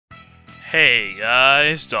Hey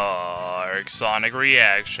guys, Dark Sonic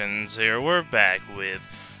Reactions here. We're back with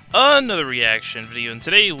another reaction video, and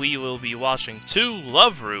today we will be watching To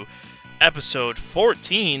Love Ru, episode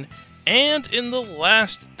 14. And in the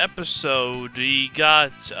last episode, we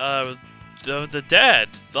got the dad,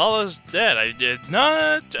 Lala's dad. I did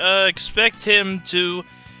not expect him to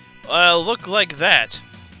look like that.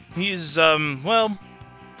 He's well,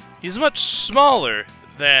 he's much smaller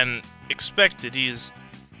than expected.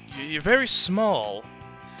 You're very small.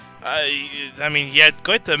 I mean, he had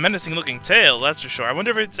quite the menacing-looking tail, that's for sure. I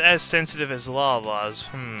wonder if it's as sensitive as Lala's.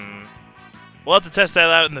 We'll have to test that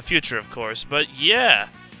out in the future, of course. But yeah,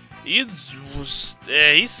 he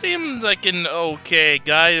seemed like an okay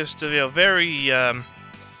guy. Just very, you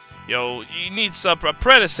need a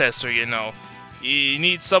predecessor. You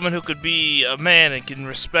need someone who could be a man and can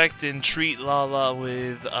respect and treat Lala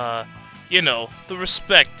with, the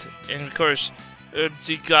respect. And of course,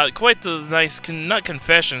 he got quite the nice, not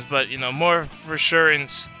confessions, but, more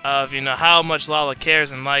assurance of, how much Lala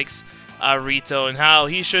cares and likes Rito, and how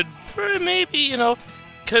he should maybe,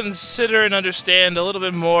 consider and understand a little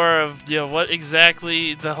bit more of, what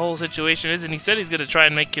exactly the whole situation is. And he said he's going to try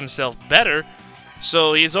and make himself better,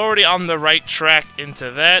 so he's already on the right track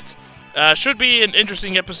into that. Should be an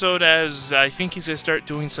interesting episode, as I think he's going to start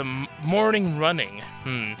doing some morning running.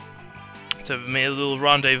 To make a little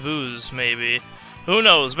rendezvous, maybe. Who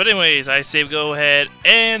knows? But anyways, I say go ahead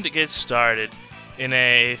and get started in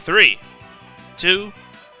a 3, 2,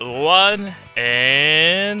 1,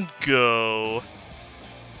 and go.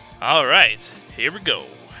 Alright, here we go.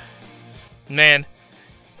 Man,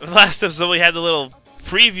 last episode we had the little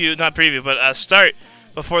preview, not preview, but start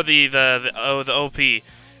before the OP,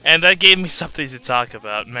 and that gave me something to talk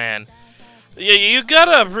about, man. You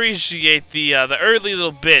gotta appreciate the early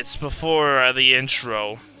little bits before the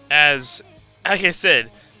intro, as, like I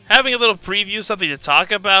said, having a little preview, something to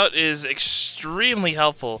talk about, is extremely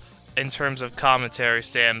helpful in terms of commentary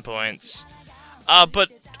standpoints. But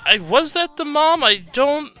was that the mom? I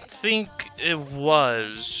don't think it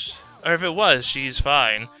was. Or if it was, she's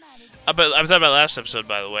fine. But I was talking about last episode,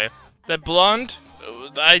 by the way. That blonde,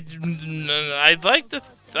 I'd like to.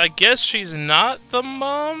 I guess she's not the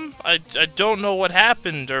mom? I don't know what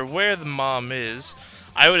happened or where the mom is.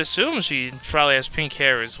 I would assume she probably has pink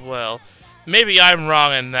hair as well. Maybe I'm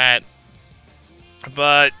wrong in that.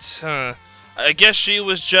 But, I guess she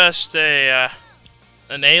was just an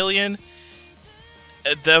alien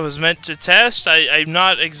that was meant to test. I'm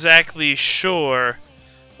not exactly sure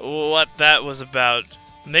what that was about.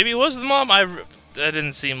 Maybe it was the mom? That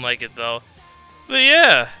didn't seem like it, though. But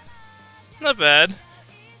yeah, not bad.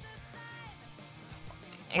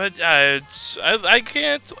 But I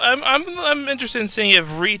can't. I'm interested in seeing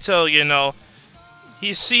if Rito,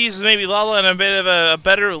 he sees maybe Lala in a bit of a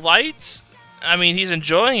better light. I mean, he's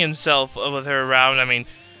enjoying himself with her around. I mean,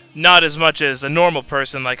 not as much as a normal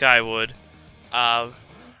person like I would. But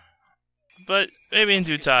maybe in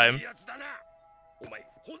due time.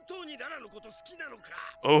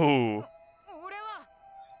 Oh.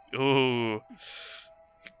 Ooh.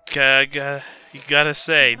 You gotta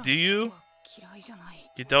say, do you?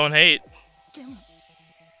 You don't hate,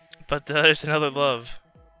 but there's another love.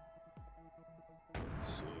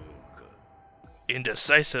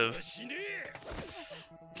 Indecisive.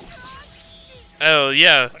 Oh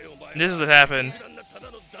yeah, this is what happened.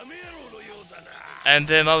 And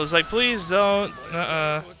then I was like, please don't.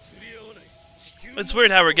 It's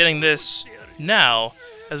weird how we're getting this now,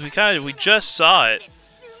 as we just saw it.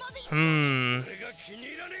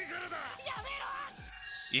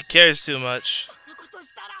 He cares too much.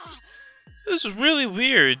 This is really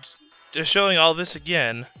weird. They're showing all this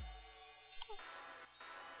again.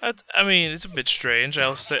 I mean, it's a bit strange,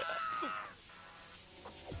 I'll say.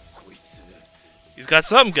 He's got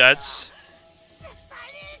some guts.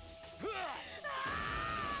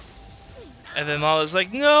 And then Lala's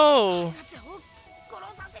like, no!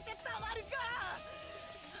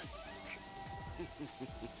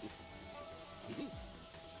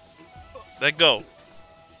 Let go.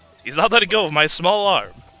 He's not letting go of my small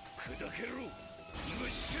arm.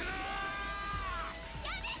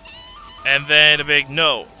 And then a big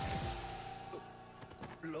no.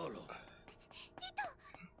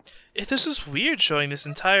 This is weird showing this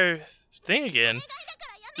entire thing again.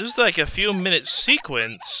 This is like a few minute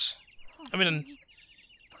sequence. I mean,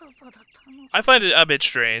 I find it a bit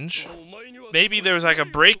strange. Maybe there was like a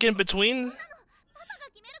break in between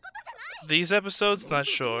these episodes, not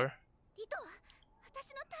sure.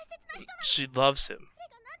 She loves him.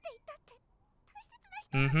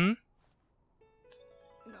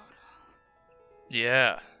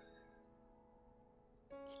 Yeah.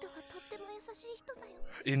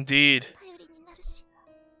 Indeed.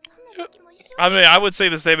 I mean, I would say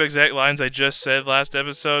the same exact lines I just said last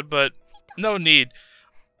episode, but no need.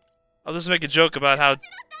 I'll just make a joke about how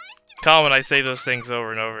common I say those things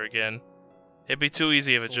over and over again. It'd be too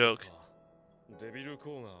easy of a joke.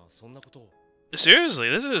 Seriously,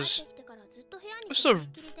 this is a...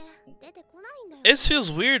 It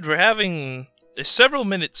feels weird. We're having a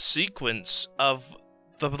several-minute sequence of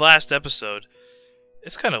the last episode.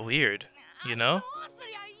 It's kind of weird, you know?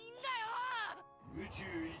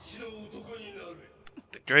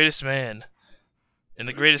 The greatest man. And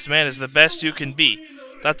the greatest man is the best you can be.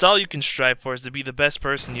 That's all you can strive for, is to be the best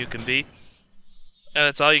person you can be. And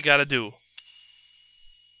that's all you gotta do.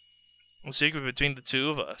 The secret between the two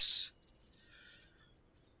of us.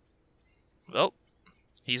 Well,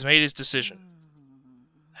 he's made his decision.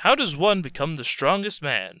 How does one become the strongest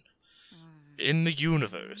man in the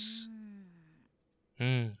universe?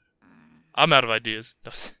 I'm out of ideas.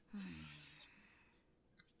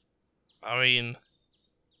 I mean,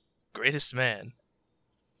 greatest man.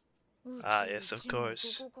 Ah, yes, of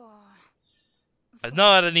course. It's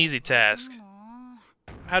not an easy task.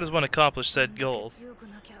 How does one accomplish said goal?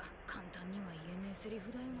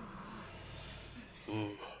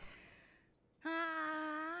 Ooh.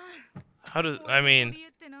 How does... I mean...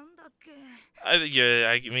 yeah,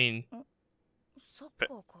 I mean...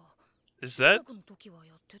 Is that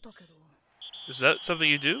something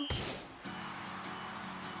you do?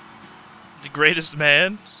 The greatest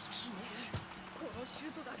man?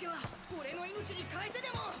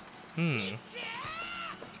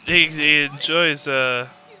 He enjoys a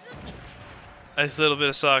nice little bit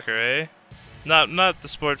of soccer, eh? Not the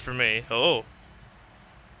sport for me. Oh.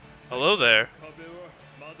 Hello there.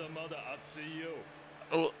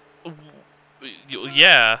 Oh,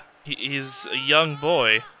 yeah, he's a young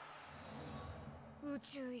boy.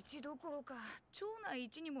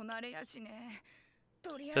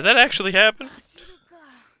 Did that actually happen?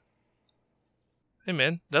 Hey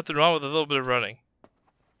man, nothing wrong with a little bit of running.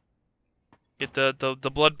 Get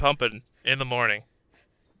the blood pumping in the morning.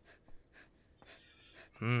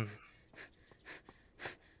 There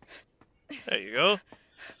you go.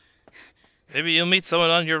 Maybe you'll meet someone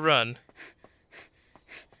on your run.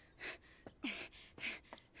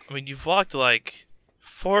 I mean, you've walked like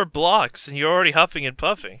 4 blocks and you're already huffing and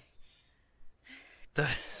puffing.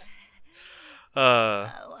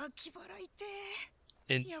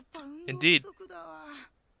 Indeed.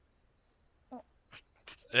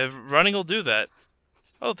 Running will do that.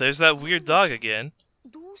 Oh, there's that weird dog again.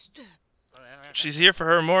 She's here for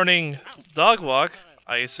her morning dog walk,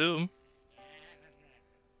 I assume.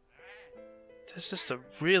 That's just a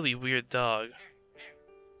really weird dog.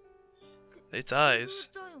 Its eyes.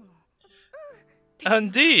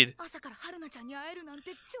 Indeed!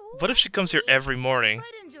 What if she comes here every morning?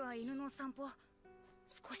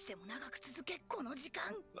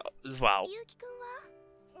 Wow.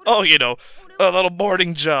 Oh, you know, a little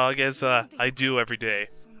morning jog as I do every day,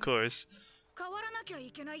 of course.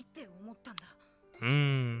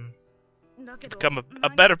 Become a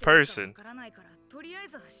better person.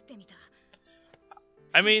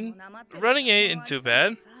 I mean, running ain't too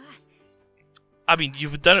bad. I mean,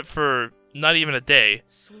 you've done it for not even a day.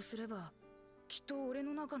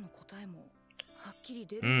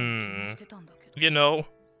 You know,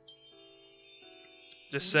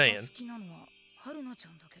 just saying.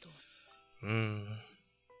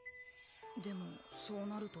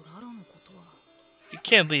 You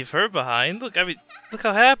can't leave her behind. Look, I mean, look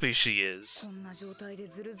how happy she is.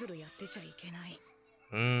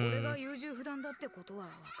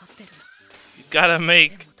 You gotta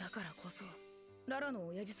make...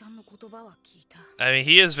 I mean,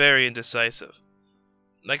 he is very indecisive.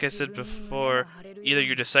 Like I said before, either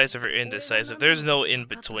you're decisive or indecisive. There's no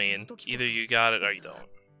in-between. Either you got it or you don't.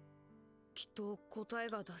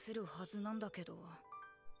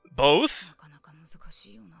 Both?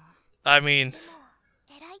 I mean...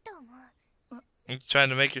 You trying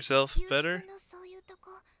to make yourself better?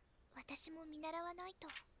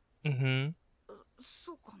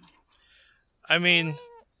 I mean...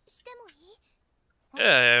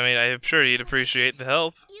 Yeah, I mean, I'm sure he'd appreciate the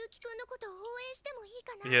help.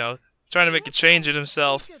 You know, trying to make a change in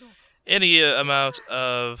himself. Any amount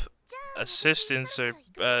of assistance or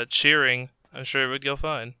cheering, I'm sure it would go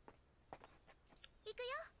fine.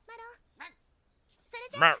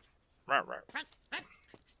 What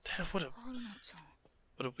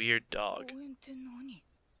a weird dog.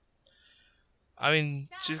 I mean,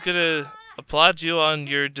 she's gonna applaud you on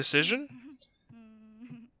your decision?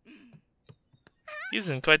 He's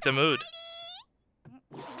in quite the mood.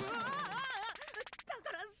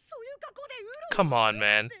 come on,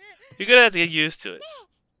 man. You're gonna have to get used to it.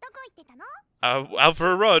 Out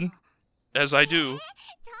for a run, as I do.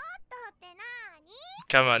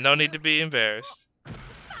 Come on, no need to be embarrassed.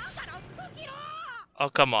 Oh,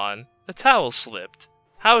 come on. The towel slipped.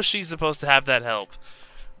 How is she supposed to have that help?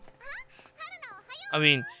 I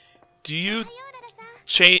mean, do you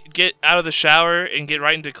get out of the shower and get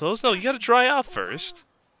right into clothes? No, you gotta dry off first.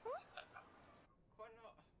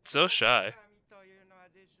 So shy.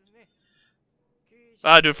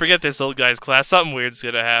 Ah, dude, forget this old guy's class. Something weird's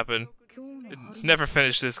gonna happen. Never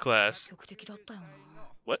finish this class.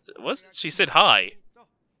 What was it? She said hi.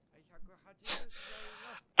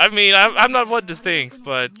 I mean, I'm not one to think,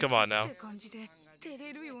 but come on now.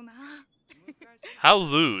 How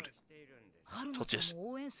lewd. Just...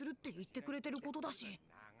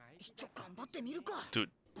 Dude.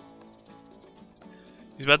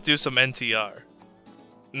 He's about to do some NTR.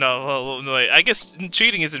 No, well, no, wait. I guess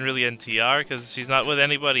cheating isn't really NTR, because she's not with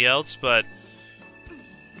anybody else, but...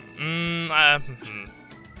 I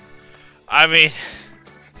mean...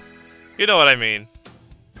 You know what I mean.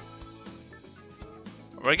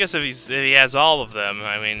 Or I guess if he has all of them,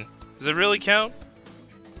 I mean... Does it really count?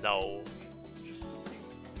 No.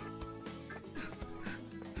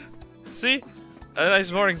 See? A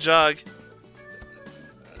nice morning jog.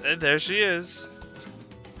 And there she is.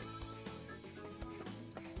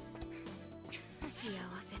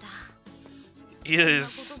 He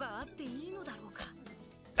is...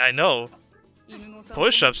 I know.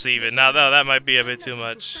 Push-ups even. Now that might be a bit too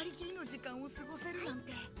much.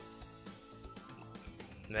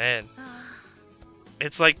 Man.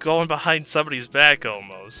 It's like going behind somebody's back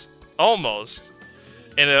almost. Almost.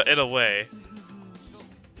 In a way.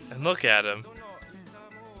 And look at him.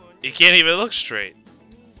 He can't even look straight.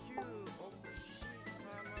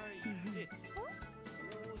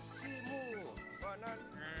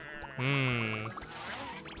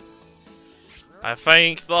 I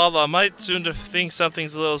think Lala might soon think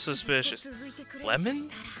something's a little suspicious. Lemon?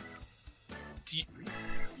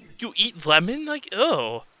 You eat lemon? Like,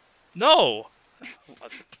 oh. No!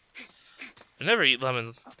 I never eat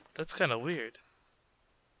lemon. That's kind of weird.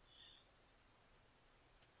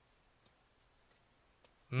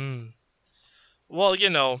 Well, you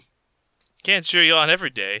know, can't cheer you on every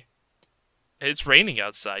day. It's raining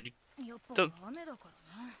outside. You don't...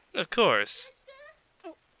 Of course.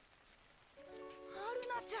 You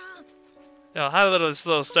know, had a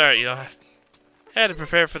slow start, you know. Had to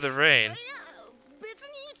prepare for the rain.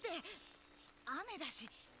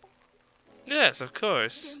 Yes, of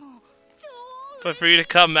course. But for you to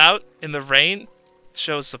come out in the rain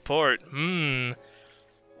shows support.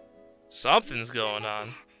 Something's going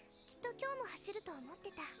on.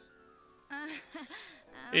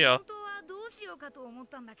 You know.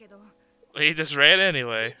 He just ran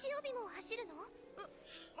anyway.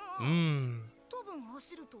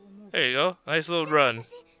 There you go. Nice little run.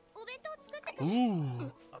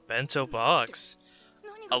 Ooh, a bento box.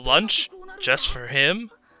 A lunch just for him?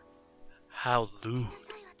 How lewd.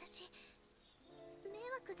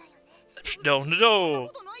 No.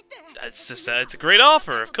 It's a great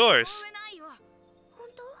offer, of course.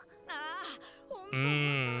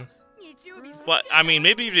 What? I mean,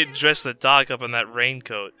 maybe if you didn't dress the dog up in that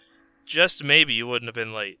raincoat, just maybe you wouldn't have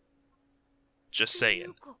been late. Just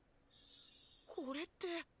saying.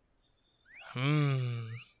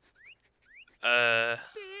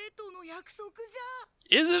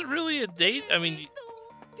 Is it really a date? I mean,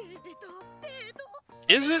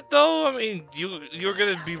 is it though? I mean, you're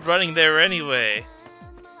gonna be running there anyway.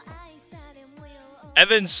 And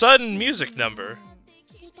then sudden music number.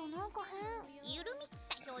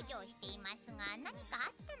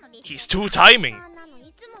 He's too timing.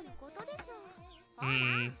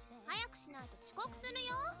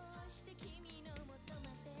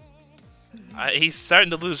 He's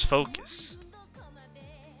starting to lose focus.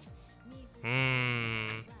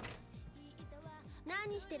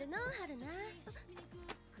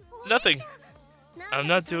 Nothing. I'm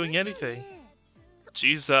not doing anything.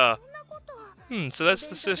 She's, so that's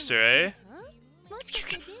the sister, eh?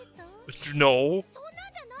 No.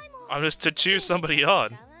 I'm just to cheer somebody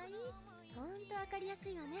on.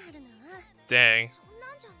 Dang.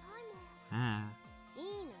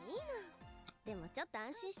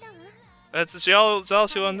 That's all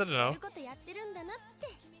she wanted to know.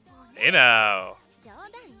 Hey now.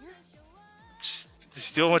 She's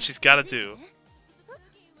doing what she's gotta do.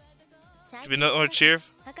 Give me no more cheer.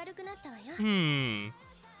 A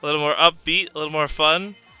little more upbeat, a little more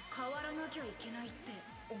fun.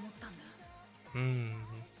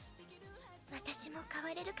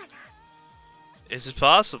 Is it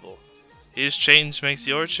possible? His change makes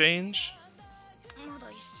your change?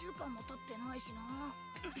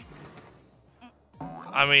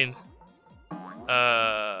 I mean,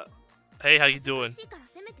 hey, how you doing?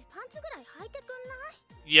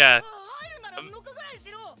 Yeah.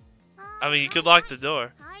 I mean, you could lock the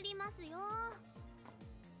door.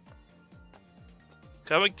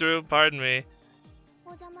 Coming through, pardon me.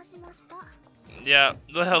 Yeah,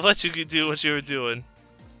 I'll let you do what you were doing.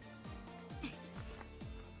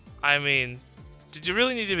 I mean, did you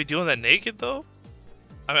really need to be doing that naked, though?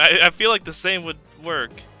 I mean, I feel like the same would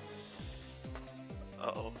work.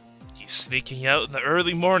 Uh-oh. He's sneaking out in the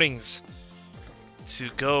early mornings to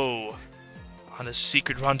go on a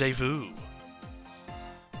secret rendezvous.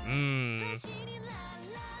 I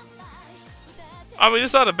mean,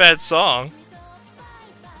 it's not a bad song.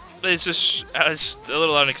 It's just a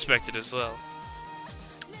little unexpected as well.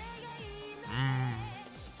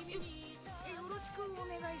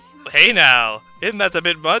 Hey now, isn't that a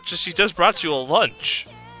bit much? She just brought you a lunch.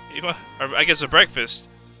 Or I guess a breakfast.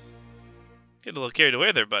 Getting a little carried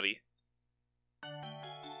away there, buddy.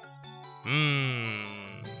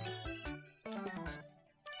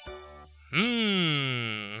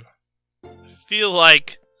 Feel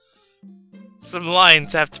like some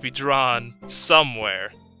lines have to be drawn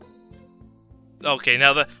somewhere. Okay,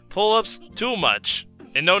 now the pull-ups, too much.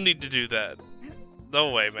 And no need to do that. No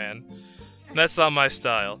way, man. That's not my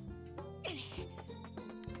style.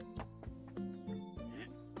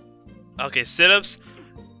 Okay, sit-ups,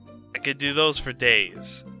 I could do those for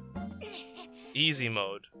days. Easy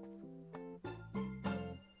mode.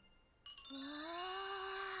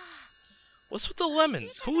 What's with the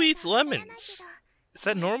lemons? Who eats lemons? Is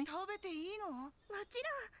that normal?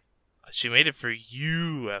 She made it for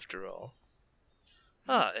you, after all.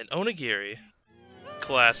 Ah, an onigiri.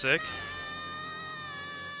 Classic.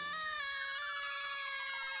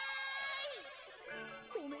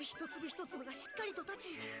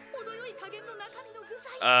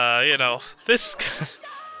 You know, this...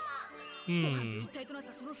 An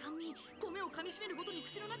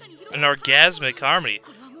orgasmic harmony.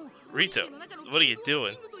 Rito, what are you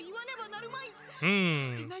doing?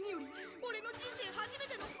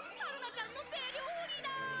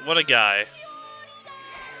 What a guy.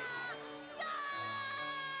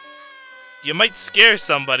 You might scare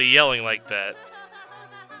somebody yelling like that.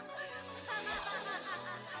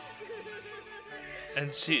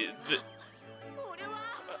 And he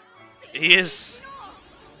is...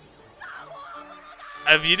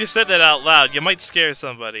 If you just said that out loud, you might scare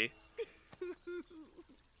somebody.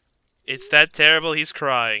 It's that terrible, he's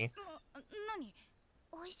crying.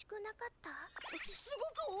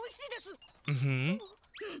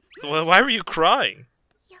 Well, why were you crying?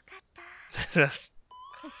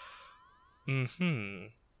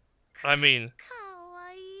 I mean...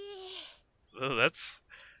 Oh, that's...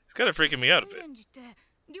 It's kind of freaking me out a bit.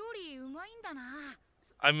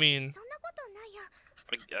 I mean...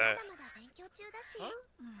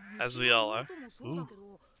 as we all are. Ooh.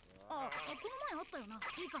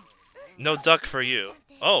 No duck for you.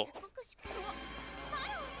 Oh.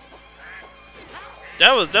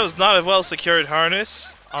 That was not a well secured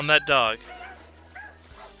harness on that dog.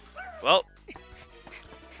 Well,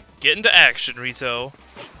 get into action, Rito.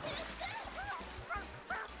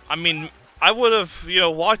 I mean, I would have, you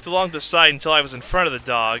know, walked along the side until I was in front of the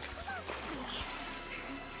dog.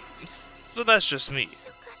 But that's just me.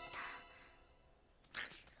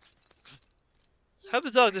 How'd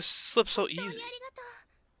the dog just slip so easy?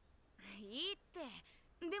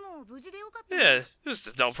 Yeah, this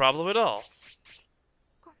is no problem at all.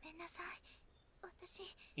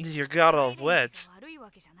 You got all wet.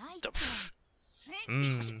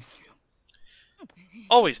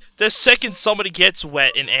 Always, the second somebody gets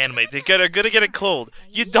wet in anime, they're gonna get a cold.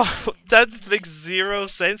 You don't. That makes zero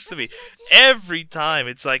sense to me. Every time,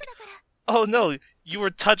 it's like, oh no, you were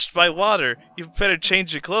touched by water. You better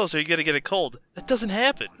change your clothes or you're gonna get a cold. That doesn't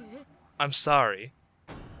happen. I'm sorry.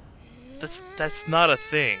 That's not a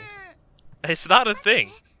thing. It's not a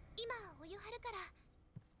thing.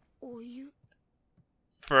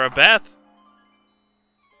 For a bath.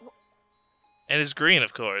 And it's green,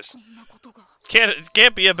 of course.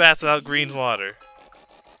 Can't be a bath without green water.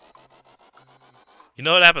 You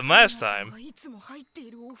know what happened last time?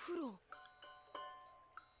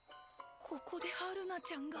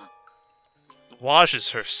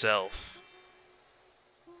 Washes herself.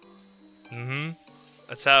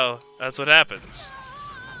 That's what happens.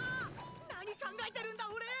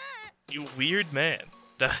 You weird man.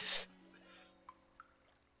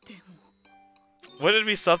 Wouldn't it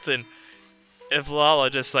be something if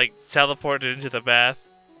Lala just like teleported into the bath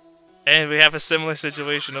and we have a similar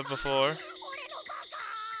situation of before?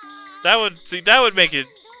 That would make it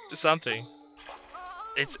something.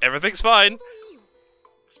 Everything's fine.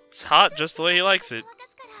 It's hot just the way he likes it.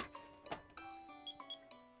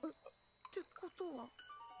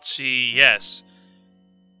 Yes.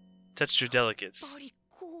 Touched your delicates.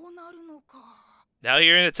 Now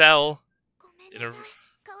you're in a towel.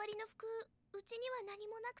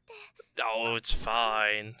 Oh, it's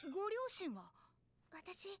fine.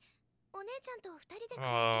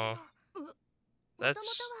 Oh,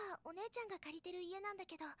 that's...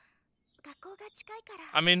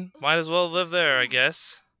 I mean, might as well live there, I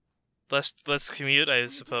guess. Let's commute, I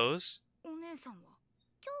suppose.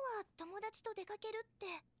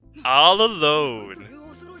 All alone.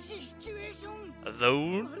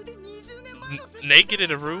 Alone? Naked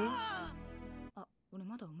in a room?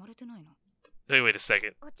 Wait a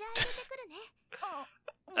second.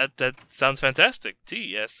 That sounds fantastic. Tea,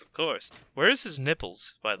 yes, of course. Where's his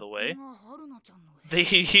nipples, by the way?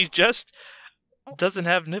 He just doesn't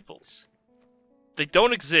have nipples. They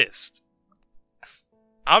don't exist.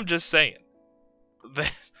 I'm just saying.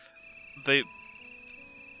 They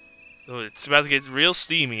oh, it's about to get real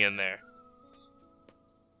steamy in there.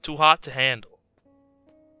 Too hot to handle.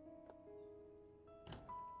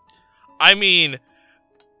 I mean,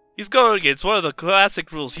 he's going against one of the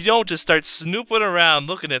classic rules. You don't just start snooping around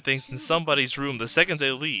looking at things in somebody's room the second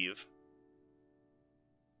they leave.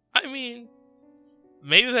 I mean,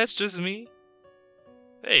 maybe that's just me.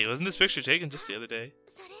 Hey, wasn't this picture taken just the other day?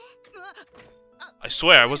 I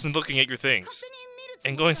swear I wasn't looking at your things.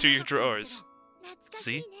 And going through your drawers.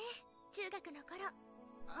 See?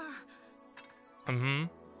 Mm-hmm.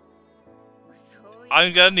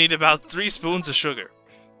 I'm gonna need about 3 spoons of sugar.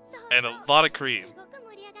 And a lot of cream.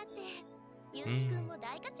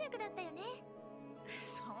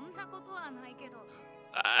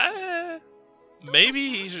 Maybe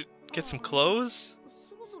he should get some clothes?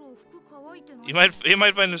 He might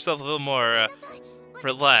find himself a little more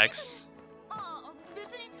relaxed.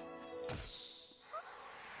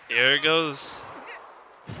 Here it goes.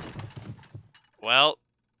 Well,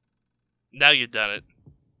 now you've done it.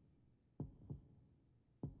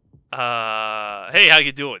 Hey, how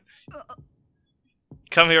you doing?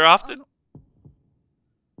 Come here often?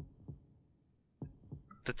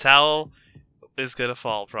 The towel is gonna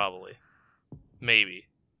fall, probably. Maybe.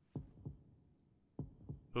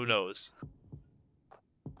 Who knows?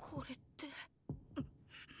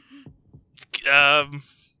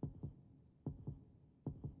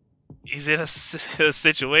 He's in a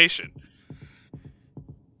situation.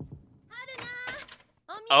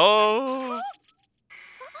 Oh.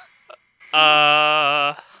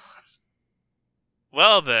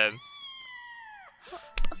 Well then.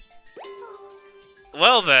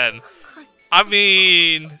 Well then. I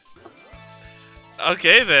mean.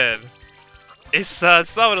 Okay then. It's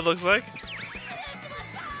not what it looks like.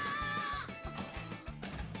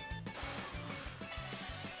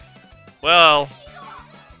 Well.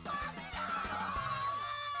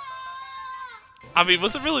 I mean,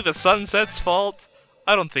 was it really the sunset's fault?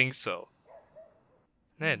 I don't think so.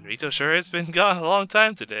 Man, Rito sure has been gone a long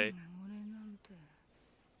time today.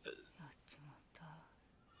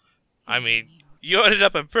 I mean, you ended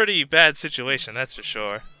up in a pretty bad situation, that's for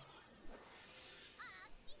sure.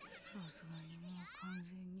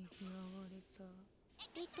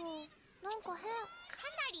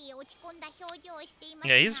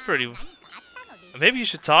 Yeah, he's pretty... Maybe you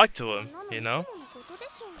should talk to him, you know?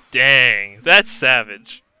 Dang, that's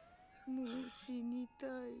savage.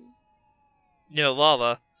 You know,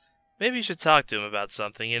 Lala, maybe you should talk to him about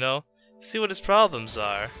something, you know? See what his problems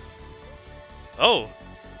are. Oh.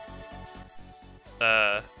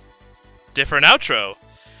 Different outro.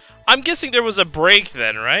 I'm guessing there was a break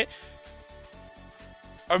then, right?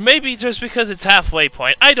 Or maybe just because it's halfway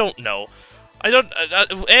point. I don't know.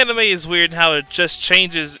 Anime is weird how it just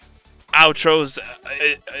changes outros,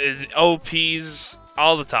 OPs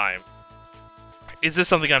all the time. Is this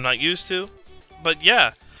something I'm not used to? But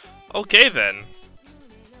yeah. Okay then.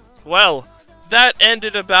 Well, that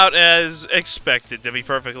ended about as expected, to be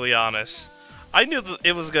perfectly honest. I knew that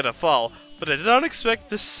it was gonna fall, but I did not expect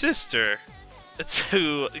the sister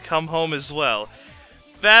to come home as well.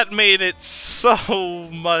 That made it so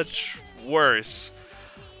much worse.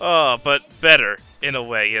 Oh, but better, in a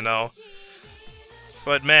way, you know.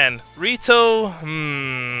 But man, Rito,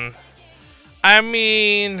 I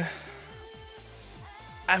mean,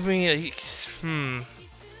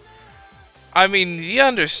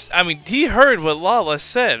 he heard what Lala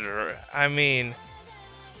said. I mean,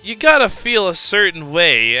 you gotta feel a certain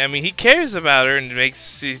way. I mean, he cares about her and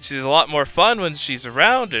she's a lot more fun when she's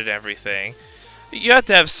around and everything. You have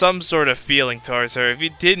to have some sort of feeling towards her. If you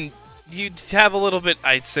didn't, you'd have a little bit,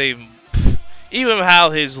 I'd say, even how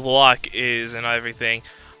his luck is and everything.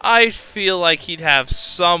 I feel like he'd have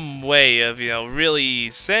some way of, really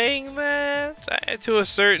saying that to a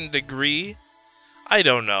certain degree. I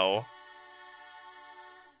don't know.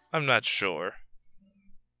 I'm not sure.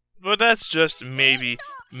 But that's just maybe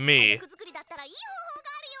me.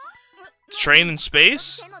 Train in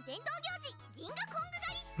space?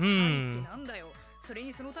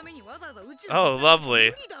 Oh,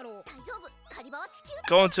 lovely.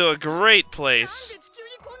 Going to a great place.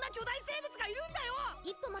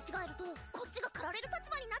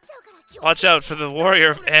 Watch out for the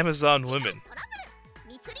warrior of Amazon women.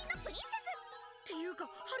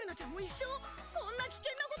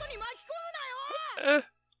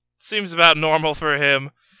 Seems about normal for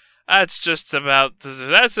him. That's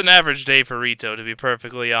an average day for Rito, to be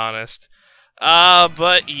perfectly honest.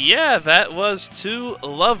 But yeah, that was To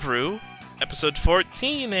Love Ru, episode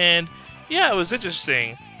 14, and yeah, it was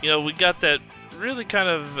interesting. We got that really kind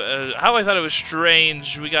of, how I thought it was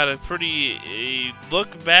strange. We got a pretty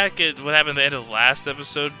look back at what happened at the end of the last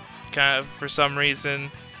episode, kind of, for some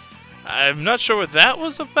reason. I'm not sure what that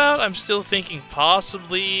was about. I'm still thinking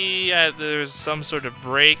possibly there's some sort of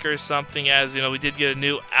break or something, as, we did get a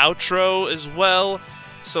new outro as well.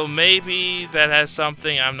 So maybe that has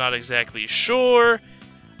something, I'm not exactly sure.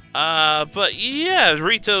 But yeah,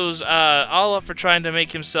 Rito's all up for trying to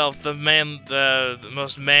make himself the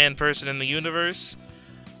most man person in the universe.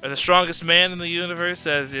 Or the strongest man in the universe,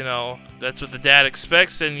 as, that's what the dad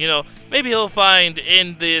expects. And, maybe he'll find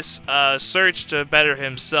in this search to better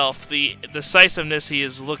himself the decisiveness he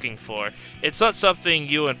is looking for. It's not something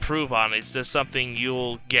you improve on, it's just something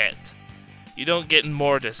you'll get. You don't get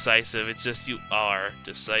more decisive, it's just you are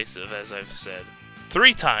decisive, as I've said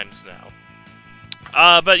 3 times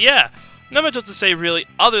now. But yeah, not much else to say really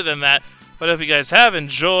other than that. But I hope you guys have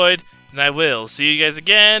enjoyed, and I will see you guys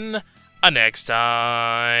again next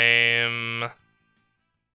time.